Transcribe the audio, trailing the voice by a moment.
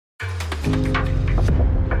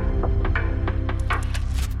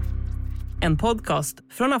En podcast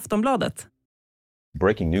från Aftonbladet.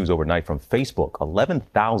 Breaking news overnight from Facebook.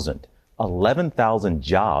 11,000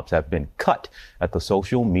 jobs have been cut at the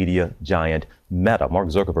social media giant Meta. Mark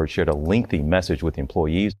Zuckerberg shared a lengthy message with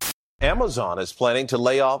employees. Amazon is planning to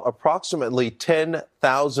lay off approximately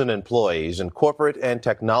 10,000 employees in corporate and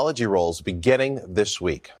technology roles beginning this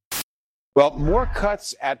week. Well, more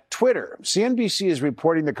cuts at Twitter. CNBC is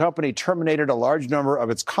reporting the company terminated a large number of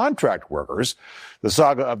its contract workers. The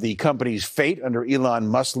saga of the company's fate under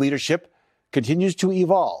Elon Musk's leadership continues to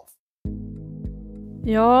evolve.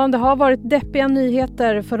 Ja, det har varit deppiga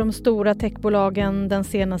nyheter för de stora techbolagen den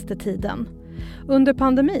senaste tiden. Under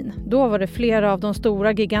pandemin, då var det flera av de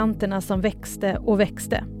stora giganterna som växte och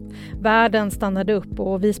växte. Världen stannade upp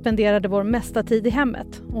och vi spenderade vår mesta tid i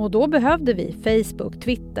hemmet. Och då behövde vi Facebook,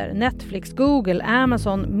 Twitter, Netflix, Google,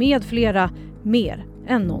 Amazon med flera mer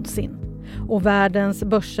än någonsin. Och världens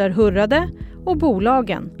börser hurrade och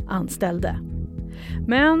bolagen anställde.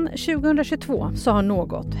 Men 2022 så har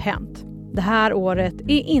något hänt. Det här året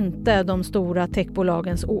är inte de stora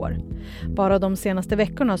techbolagens år. Bara de senaste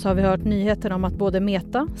veckorna så har vi hört nyheter om att både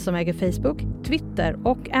Meta, som äger Facebook, Twitter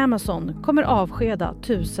och Amazon kommer avskeda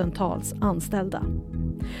tusentals anställda.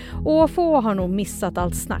 Och få har nog missat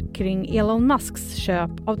allt snack kring Elon Musks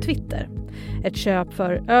köp av Twitter. Ett köp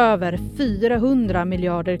för över 400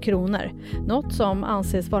 miljarder kronor. Något som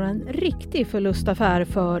anses vara en riktig förlustaffär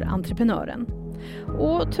för entreprenören.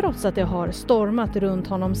 Och trots att det har stormat runt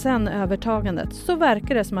honom sedan övertagandet så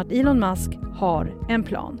verkar det som att Elon Musk har en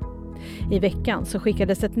plan. I veckan så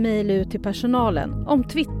skickades ett mejl ut till personalen om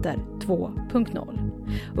Twitter 2.0.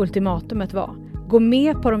 Ultimatumet var: gå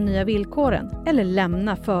med på de nya villkoren eller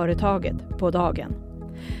lämna företaget på dagen.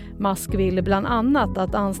 Musk vill bland annat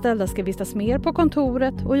att anställda ska vistas mer på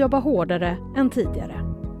kontoret och jobba hårdare än tidigare.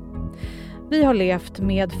 Vi har levt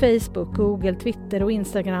med Facebook, Google, Twitter och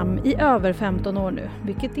Instagram i över 15 år nu,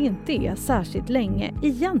 vilket inte är särskilt länge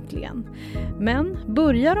egentligen. Men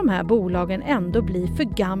börjar de här bolagen ändå bli för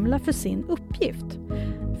gamla för sin uppgift?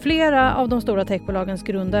 Flera av de stora techbolagens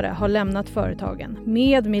grundare har lämnat företagen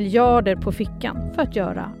med miljarder på fickan för att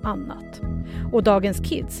göra annat. Och dagens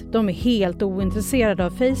kids, de är helt ointresserade av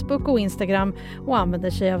Facebook och Instagram och använder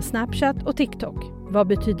sig av Snapchat och TikTok. Vad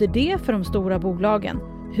betyder det för de stora bolagen?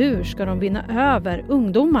 Hur ska de vinna över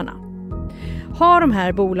ungdomarna? Har de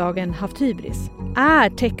här bolagen haft hybris? Är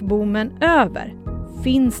techboomen över?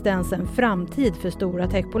 Finns det ens en framtid för stora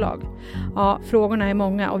techbolag? Ja, frågorna är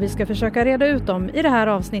många och vi ska försöka reda ut dem i det här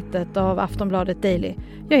avsnittet av Aftonbladet Daily.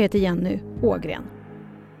 Jag heter Jenny Ågren.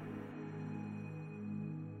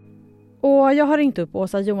 Och jag har ringt upp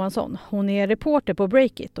Åsa Johansson. Hon är reporter på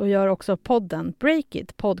Breakit och gör också podden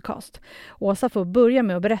Breakit Podcast. Åsa får börja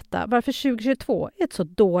med att berätta varför 2022 är ett så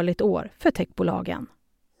dåligt år för techbolagen.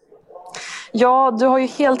 Ja, du har ju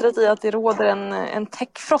helt rätt i att det råder en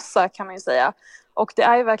techfrossa kan man ju säga. Och det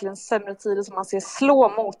är ju verkligen sämre tider som man ser slå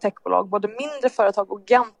mot techbolag, både mindre företag och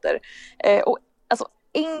giganter. Och alltså,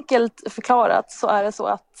 enkelt förklarat så är det så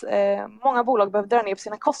att många bolag behöver dra ner på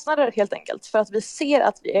sina kostnader helt enkelt. För att vi ser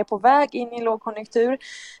att vi är på väg in i en lågkonjunktur,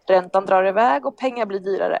 räntan drar iväg och pengar blir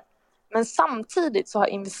dyrare. Men samtidigt så har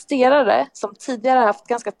investerare som tidigare haft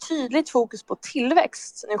ganska tydligt fokus på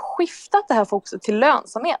tillväxt nu skiftat det här fokuset till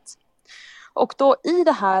lönsamhet. Och då i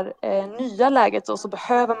det här nya läget så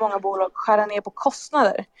behöver många bolag skära ner på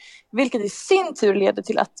kostnader. Vilket i sin tur leder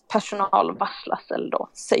till att personal varslas eller då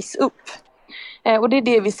sägs upp. Och det är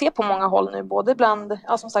det vi ser på många håll nu, både bland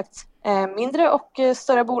som sagt, mindre och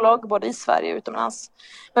större bolag, både i Sverige och utomlands.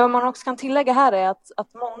 Men vad man också kan tillägga här är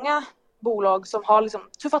att många bolag som har liksom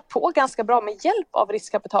tuffat på ganska bra med hjälp av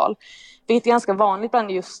riskkapital, vilket är ganska vanligt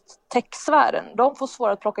bland just techsfären, de får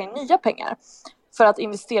svårare att plocka in nya pengar. För att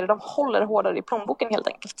investera, de håller hårdare i plånboken helt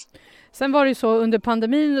enkelt. Sen var det ju så, under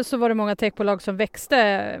pandemin så var det många techbolag som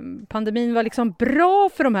växte. Pandemin var liksom bra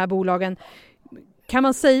för de här bolagen. Kan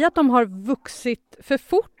man säga att de har vuxit för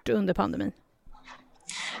fort under pandemin?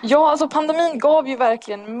 Ja, alltså pandemin gav ju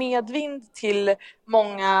verkligen medvind till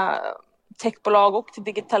många techbolag och till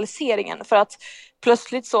digitaliseringen. För att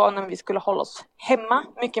plötsligt så när vi skulle hålla oss hemma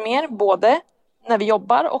mycket mer, både när vi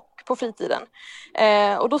jobbar och på fritiden.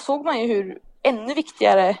 Och då såg man ju hur ännu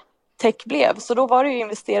viktigare tech blev. Så då var det ju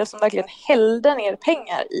investerare som verkligen hällde ner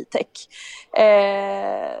pengar i tech.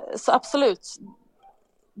 Så absolut,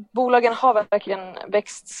 bolagen har verkligen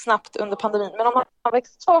växt snabbt under pandemin. Men om man har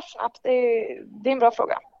växt så snabbt, det är en bra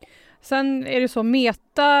fråga. Sen är det så,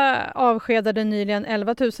 Meta avskedade nyligen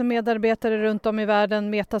 11 000 medarbetare runt om i världen.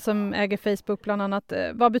 Meta som äger Facebook bland annat.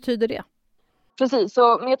 Vad betyder det? Precis,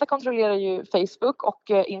 så Meta kontrollerar ju Facebook och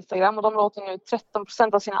Instagram och de låter nu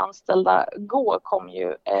 13% av sina anställda gå, kom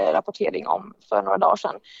ju rapportering om för några dagar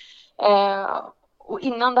sedan. Och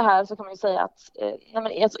innan det här så kan man ju säga att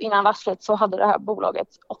innan varslet så hade det här bolaget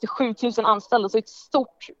 87 000 anställda, så ett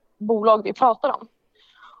stort bolag vi pratar om.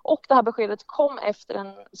 Och det här beskedet kom efter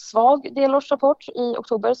en svag delårsrapport i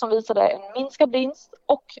oktober som visade en minskad vinst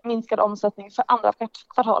och minskad omsättning för andra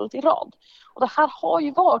kvartalet i rad. Och det här har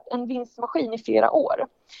ju varit en vinstmaskin i flera år.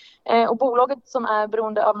 Och bolaget som är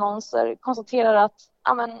beroende av annonser konstaterar att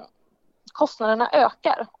kostnaderna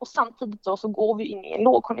ökar och samtidigt då så går vi in i en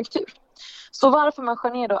lågkonjunktur. Så varför man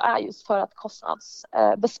skär ner då är just för att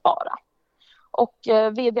kostnadsbespara. Och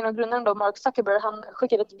vdn och grundaren då, Mark Zuckerberg, han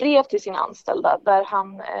skickade ett brev till sina anställda där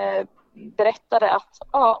han berättade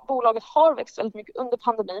att bolaget har växt väldigt mycket under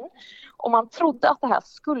pandemin och man trodde att det här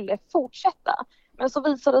skulle fortsätta. Men så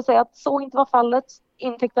visade det sig att så inte var fallet.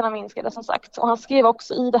 Intäkterna minskade som sagt. Och han skrev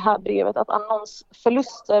också i det här brevet att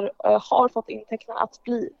annonsförluster har fått intäkterna att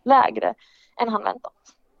bli lägre än han väntat.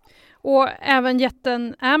 Och även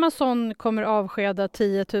jätten Amazon kommer avskeda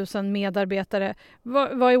 10 000 medarbetare.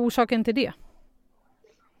 Vad är orsaken till det?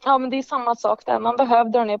 Ja, men det är samma sak där. Man behöver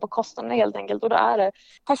dra ner på kostnaderna helt enkelt och då är det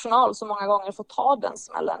personal som många gånger får ta den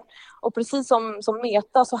smällen. Och precis som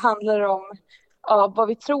Meta så handlar det om vad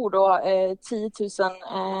vi tror då 10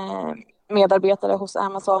 000 medarbetare hos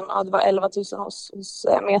Amazon. Ja, det var 11 000 hos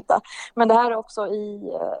Meta. Men det här är också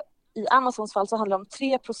i Amazons fall så handlar det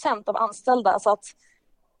om 3% av anställda. Så att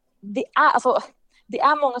det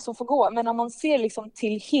är många som får gå, men om man ser liksom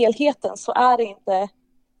till helheten så är det inte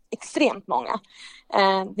extremt många.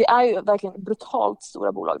 Det är ju verkligen brutalt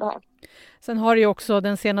stora bolag det här. Sen har det ju också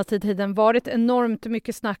den senaste tiden varit enormt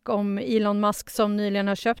mycket snack om Elon Musk som nyligen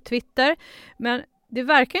har köpt Twitter. Men det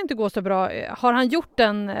verkar inte gå så bra. Har han gjort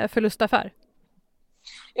en förlustaffär?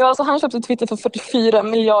 Ja, alltså han köpte Twitter för $44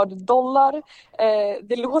 miljarder.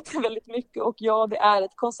 Det låter väldigt mycket och ja, det är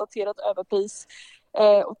ett konstaterat överpris.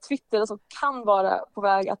 Och Twitter alltså kan vara på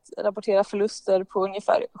väg att rapportera förluster på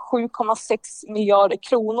ungefär 7,6 miljarder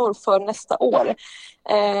kronor för nästa år.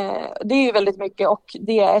 Det är ju väldigt mycket och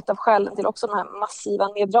det är ett av skälen till också de här massiva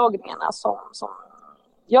neddragningarna som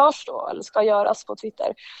görs då, eller ska göras på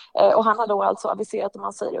Twitter. Och han har då alltså aviserat att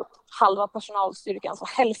man säger upp halva personalstyrkan, så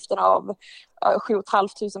hälften av 7 500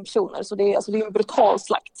 personer. Så det är en brutal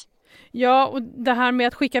slakt. Ja, och det här med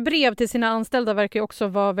att skicka brev till sina anställda verkar ju också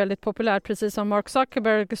vara väldigt populärt. Precis som Mark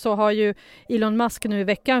Zuckerberg så har ju Elon Musk nu i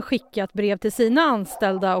veckan skickat brev till sina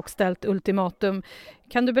anställda och ställt ultimatum.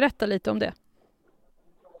 Kan du berätta lite om det?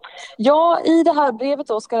 Ja, i det här brevet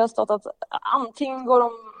då ska det stå att antingen går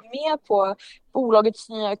de med på bolagets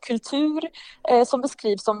nya kultur som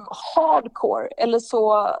beskrivs som hardcore eller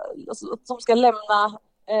så alltså, som ska lämna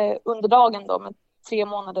under dagen då med 3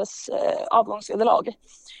 månaders avgångsvederlag.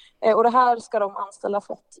 Och det här ska de anställda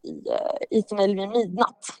fått i sin mejl vid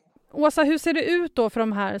midnatt. Åsa, hur ser det ut då för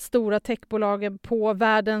de här stora techbolagen på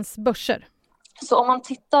världens börser? Så om man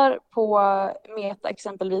tittar på Meta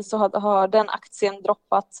exempelvis så har den aktien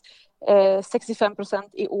droppat 65%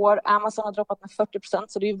 i år. Amazon har droppat med 40%,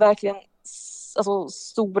 så det är verkligen alltså,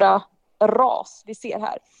 stora ras vi ser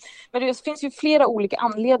här. Men det finns ju flera olika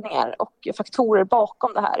anledningar och faktorer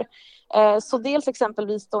bakom det här. Så dels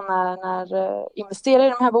exempelvis då när investerare i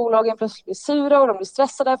de här bolagen plötsligt blir sura och de blir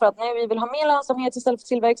stressade för att nej, vi vill ha mer lönsamhet istället för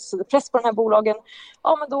tillväxt, så det är press på de här bolagen.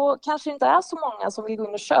 Ja, men då kanske det inte är så många som vill gå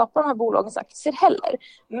in och köpa de här bolagens aktier heller.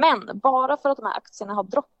 Men bara för att de här aktierna har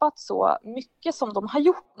droppat så mycket som de har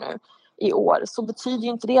gjort nu i år så betyder ju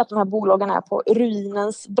inte det att de här bolagen är på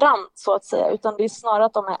ruinens brant så att säga, utan det är snarare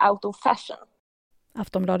att de är out of fashion.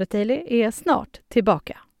 Aftonbladet Daily är snart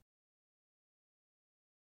tillbaka.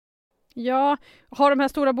 Ja, har de här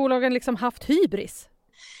stora bolagen liksom haft hybris?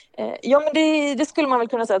 Ja, men det skulle man väl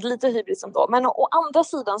kunna säga att lite hybris ändå. Men å andra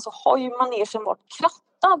sidan så har ju manegen varit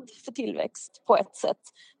krattad för tillväxt på ett sätt.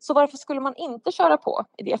 Så varför skulle man inte köra på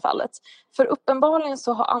i det fallet? För uppenbarligen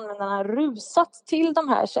så har användarna rusat till de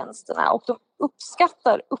här tjänsterna och de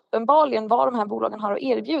uppskattar uppenbarligen vad de här bolagen har att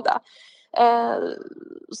erbjuda.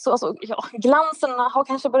 Så alltså, ja, glansen har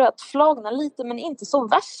kanske börjat flagna lite men inte så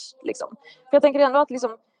värst. Liksom. För jag tänker ändå att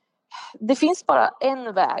liksom, det finns bara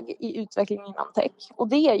en väg i utvecklingen inom tech och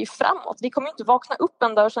det är ju framåt. Vi kommer inte vakna upp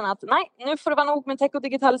en dag och känna att nej, nu får det vara nog med tech och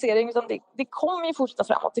digitalisering, utan det kommer ju fortsätta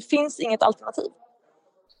framåt. Det finns inget alternativ.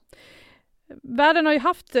 Världen har ju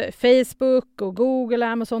haft Facebook och Google,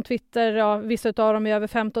 Amazon, Twitter, ja, vissa av dem är över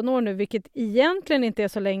 15 år nu, vilket egentligen inte är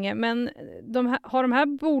så länge. Men har de här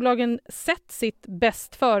bolagen sett sitt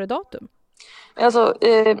bäst före-datum? Alltså,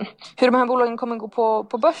 hur de här bolagen kommer gå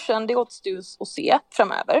på börsen, det återstår att se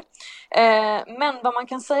framöver. Men vad man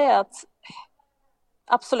kan säga är att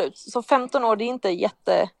Absolut. Så 15 år, det är inte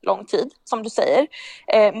jättelång tid, som du säger.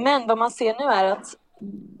 Men vad man ser nu är att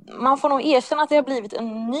man får nog erkänna att det har blivit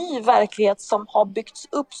en ny verklighet som har byggts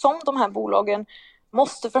upp som de här bolagen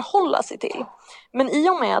måste förhålla sig till. Men i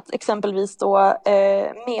och med att exempelvis då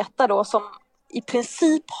Meta då, som i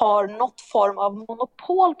princip har något form av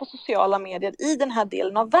monopol på sociala medier i den här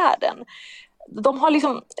delen av världen. De har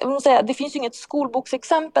liksom, jag måste säga, det finns ju inget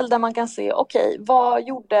skolboksexempel där man kan se, okej, vad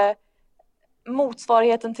gjorde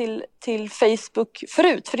motsvarigheten till Facebook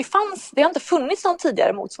förut? För det har inte funnits någon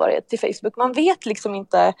tidigare motsvarighet till Facebook. Man vet liksom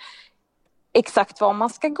inte exakt vad man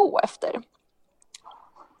ska gå efter.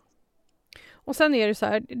 Och sen är det så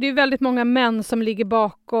här, det är väldigt många män som ligger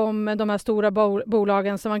bakom de här stora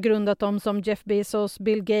bolagen som har grundat dem, som Jeff Bezos,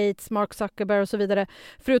 Bill Gates, Mark Zuckerberg och så vidare.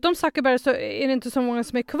 Förutom Zuckerberg så är det inte så många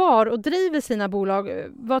som är kvar och driver sina bolag.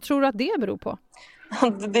 Vad tror du att det beror på?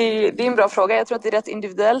 Det är en bra fråga. Jag tror att det är rätt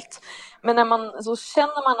individuellt. Men så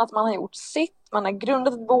känner man att man har gjort sitt. Man har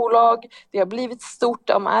grundat ett bolag. Det har blivit stort.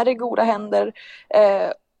 De är i goda händer.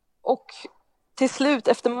 Och till slut,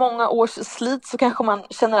 efter många års slit, så kanske man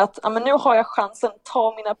känner att men nu har jag chansen att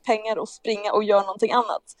ta mina pengar och springa och göra någonting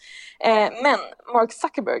annat. Men Mark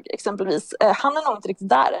Zuckerberg exempelvis, han är nog inte riktigt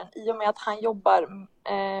där än, i och med att han jobbar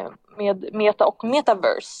med Meta och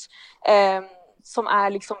Metaverse. Som är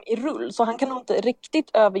liksom i rull. Så han kan nog inte riktigt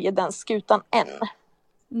överge den skutan än.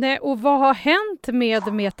 Nej, och vad har hänt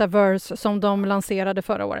med Metaverse som de lanserade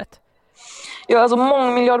förra året? Ja, alltså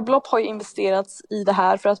mångmiljardbelopp har ju investerats i det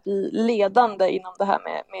här för att bli ledande inom det här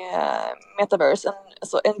med Metaverse.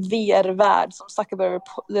 En VR-värld som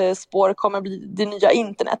Zuckerberg spår kommer bli det nya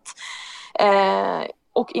internet.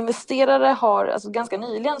 Och investerare har alltså ganska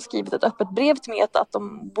nyligen skrivit ett öppet brev till Meta att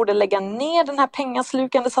de borde lägga ner den här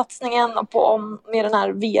pengaslukande satsningen med den här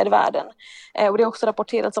VR-världen. Och det har också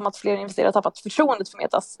rapporterats om att fler investerare har tappat förtroendet för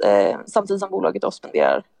Meta samtidigt som bolaget då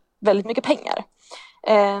spenderar väldigt mycket pengar.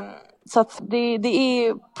 Så att det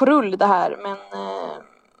är på rull det här, men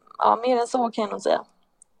mer än så kan jag nog säga.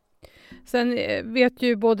 Sen vet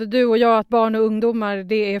ju både du och jag att barn och ungdomar,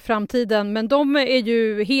 det är framtiden, men de är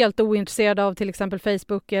ju helt ointresserade av till exempel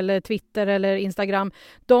Facebook eller Twitter eller Instagram.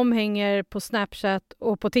 De hänger på Snapchat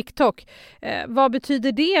och på TikTok. Vad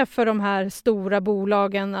betyder det för de här stora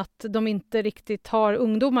bolagen att de inte riktigt har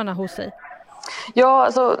ungdomarna hos sig? Ja,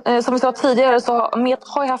 alltså, som vi sa tidigare så Meta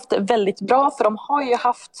har ju haft det väldigt bra, för de har ju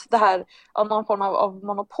haft det här någon form av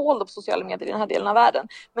monopol på sociala medier i den här delen av världen.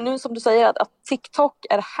 Men nu som du säger att TikTok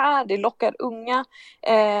är här, det lockar unga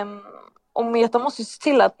och Meta måste ju se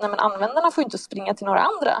till att användarna får inte springa till några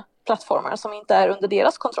andra plattformar som inte är under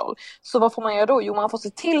deras kontroll. Så vad får man göra då? Jo, man får se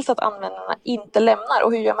till så att användarna inte lämnar.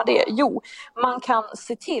 Och hur gör man det? Jo, man kan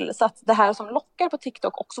se till så att det här som lockar på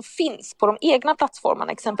TikTok också finns på de egna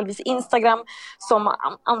plattformarna. Exempelvis Instagram som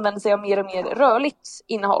använder sig av mer och mer rörligt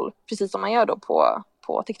innehåll. Precis som man gör då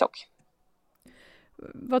på TikTok.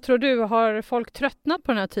 Vad tror du? Har folk tröttnat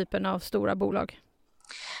på den här typen av stora bolag?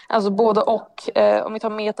 Alltså både och. Om vi tar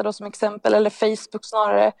Meta då som exempel, eller Facebook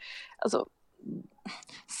snarare. Alltså,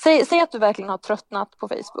 säg att du verkligen har tröttnat på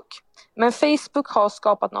Facebook. Men Facebook har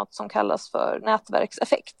skapat något som kallas för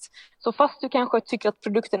nätverkseffekt. Så fast du kanske tycker att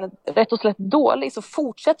produkten är rätt och slätt dålig, så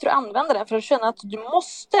fortsätter du använda den för att känna att du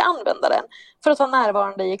måste använda den för att vara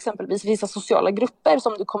närvarande i exempelvis vissa sociala grupper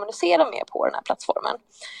som du kommunicerar med på den här plattformen.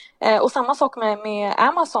 Och samma sak med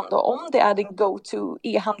Amazon då. Om det är din go-to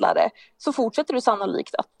e-handlare så fortsätter du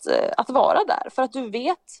sannolikt att vara där. För att du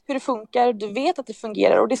vet hur det funkar, du vet att det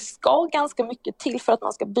fungerar, och det ska ganska mycket till för att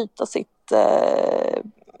man ska byta sitt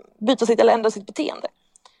eller ändra sitt beteende.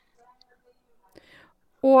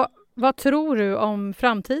 Och vad tror du om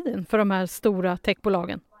framtiden för de här stora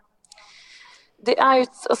techbolagen? Det är ju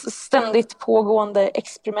ett ständigt pågående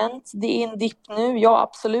experiment. Det är en dipp nu, ja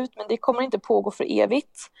absolut, men det kommer inte pågå för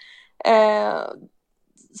evigt.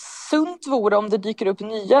 Sunt vore om det dyker upp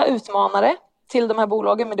nya utmanare till de här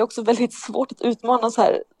bolagen, men det är också väldigt svårt att utmana så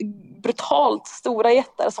här brutalt stora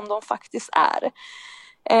jättar som de faktiskt är.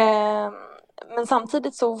 Men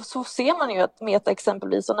samtidigt så ser man ju att Meta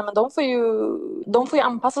exempelvis, de får ju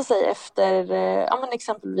anpassa sig efter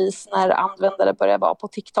exempelvis när användare börjar vara på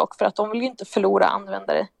TikTok, för att de vill ju inte förlora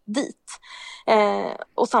användare dit.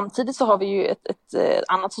 Och samtidigt så har vi ju ett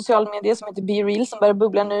annat social medie som heter BeReal som börjar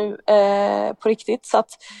bubbla nu på riktigt. Så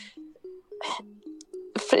att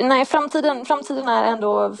nej, framtiden är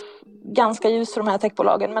ändå ganska ljus för de här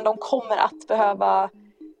techbolagen, men de kommer att behöva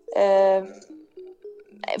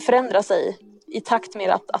förändra sig i takt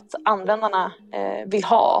med att användarna vill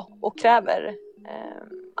ha och kräver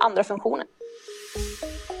andra funktioner.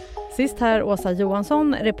 Sist här Åsa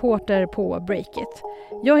Johansson, reporter på Breakit.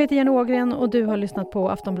 Jag heter Jenny Ågren och du har lyssnat på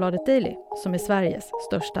Aftonbladet Daily som är Sveriges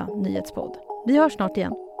största nyhetspodd. Vi hörs snart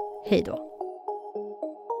igen. Hej då!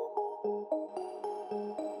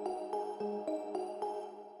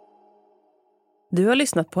 Du har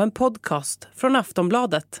lyssnat på en podcast från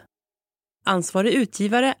Aftonbladet. Ansvarig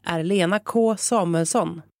utgivare är Lena K.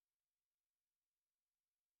 Samuelsson.